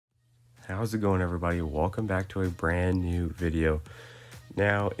How's it going, everybody? Welcome back to a brand new video.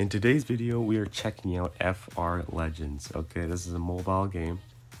 Now, in today's video, we are checking out FR Legends. Okay, this is a mobile game,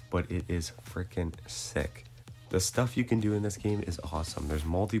 but it is freaking sick. The stuff you can do in this game is awesome. There's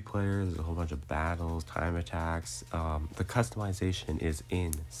multiplayer, there's a whole bunch of battles, time attacks. The customization is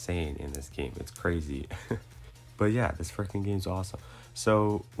insane in this game. It's crazy. But yeah, this freaking game's awesome.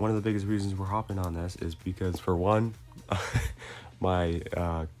 So one of the biggest reasons we're hopping on this is because, for one, my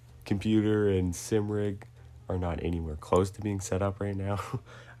computer and sim rig are not anywhere close to being set up right now.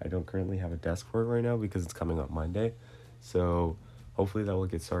 I don't currently have a desk for it right now because it's coming up Monday. So hopefully that will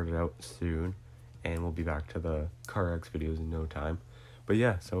get started out soon and we'll be back to the CarX videos in no time. But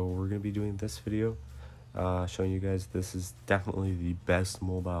yeah, so we're going to be doing this video, showing you guys this is definitely the best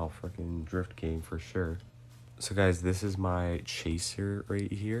mobile freaking drift game for sure. So guys, this is my chaser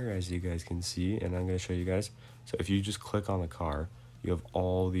right here, as you guys can see, and I'm going to show you guys. So if you just click on the car, you have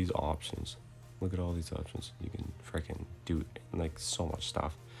all these options. Look at all these options. You can freaking do like so much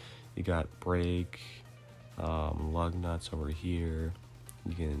stuff. You got brake, lug nuts over here.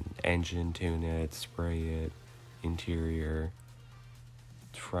 You can engine tune it, spray it, interior,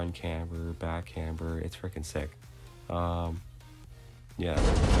 front camber, back camber. It's freaking sick. Yeah,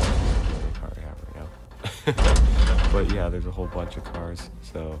 that's the car I have right now. But yeah, there's a whole bunch of cars,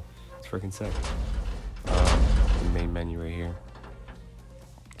 so it's freaking sick. The main menu right here.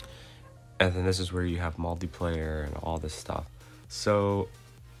 And then this is where you have multiplayer and all this stuff. So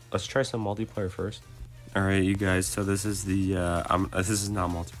let's try some multiplayer first. All right, you guys. So this is the this is not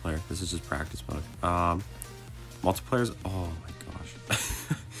multiplayer. This is just practice mode. Multiplayer's, oh my gosh,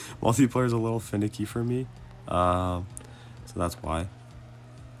 multiplayer's a little finicky for me. So that's why.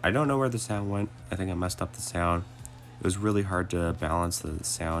 I don't know where the sound went. I think I messed up the sound. It was really hard to balance the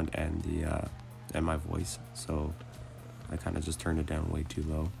sound and the and my voice. So I kind of just turned it down way too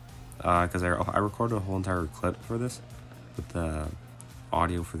low. Because I recorded a whole entire clip for this, but the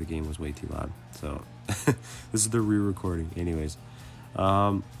audio for the game was way too loud. So this is the re-recording. Anyways,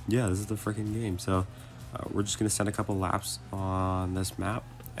 yeah, this is the freaking game. So we're just gonna send a couple laps on this map,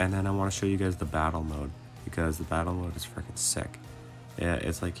 and then I want to show you guys the battle mode, because the battle mode is freaking sick. Yeah,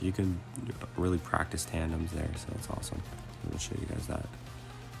 it's like you can really practice tandems there, so it's awesome. I'm gonna show you guys that.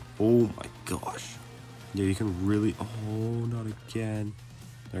 Oh my gosh. Yeah, you can really, oh, not again.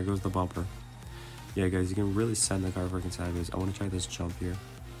 There goes the bumper. Yeah, guys, you can really send the car freaking sideways. I want to try this jump here.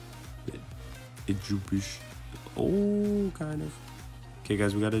 It droopish. Oh, kind of. Okay,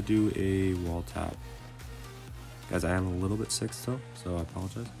 guys, we got to do a wall tap. Guys, I am a little bit sick still, so I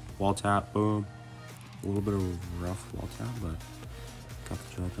apologize. Wall tap, boom. A little bit of rough wall tap, but got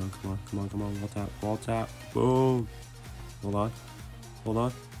the job done. Come on, come on, come on. Wall tap, boom. Hold on, hold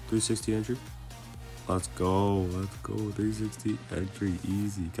on. 360 entry. Let's go, 360 entry,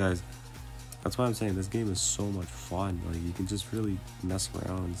 easy. Guys, that's why I'm saying this game is so much fun. Like, you can just really mess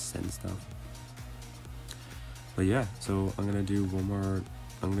around and send stuff. But yeah, so I'm gonna do one more.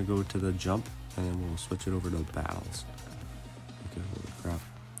 I'm gonna go to the jump, and then we'll switch it over to battles. Okay, holy crap.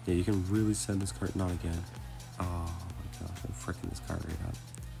 Yeah, you can really send this car, not again. Oh my gosh, I'm freaking this car right up.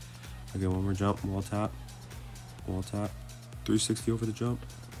 Okay, one more jump, wall tap, 360 over the jump.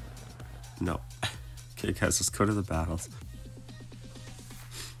 No. Okay, guys, let's go to the battles.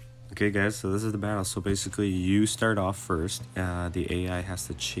 Okay, guys, so this is the battle. So basically, you start off first. The AI has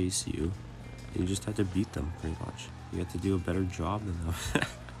to chase you. You just have to beat them, pretty much. You have to do a better job than them.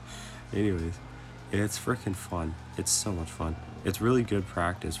 Anyways, it's freaking fun. It's so much fun. It's really good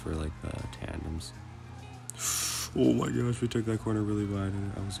practice for, like, the tandems. Oh my gosh, we took that corner really wide.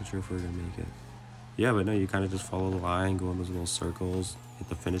 I wasn't sure if we were going to make it. Yeah, but no, you kind of just follow the line, go in those little circles, hit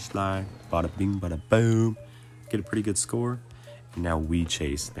the finish line, bada bing, bada boom, get a pretty good score, and now we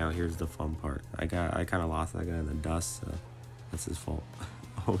chase. Now here's the fun part. I kind of lost that guy in the dust, so that's his fault.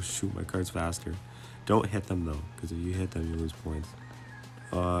 Oh shoot, my car's faster. Don't hit them though, because if you hit them, you lose points.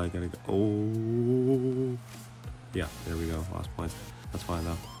 I gotta go. Oh, yeah, there we go, lost points. That's fine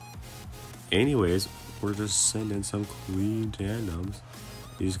though. Anyways, we're just sending some clean tandems.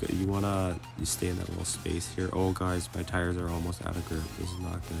 You stay in that little space here. Oh guys, my tires are almost out of grip. This is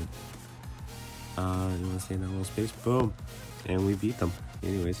not good. You wanna stay in that little space? Boom. And we beat them.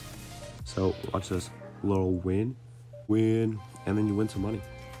 Anyways. So watch this. Little win. And then you win some money.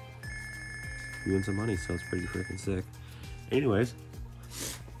 So it's pretty freaking sick. Anyways,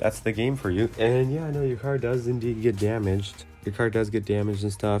 that's the game for you. And yeah, I know your car does indeed get damaged. Your car does get damaged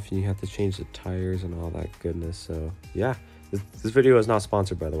and stuff, and you have to change the tires and all that goodness. So yeah. This video is not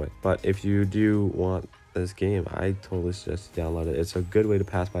sponsored, by the way, but if you do want this game, I totally suggest you download it. It's a good way to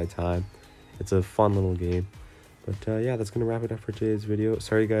pass by time. It's a fun little game. But yeah, that's going to wrap it up for today's video.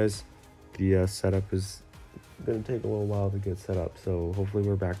 Sorry, guys. the setup is gonna take a little while to get set up, so hopefully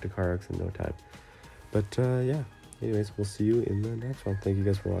we're back to CarX in no time. But yeah, anyways, we'll see you in the next one. Thank you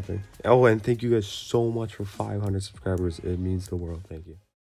guys for watching. Oh, and thank you guys so much for 500 subscribers. It means the world. Thank you.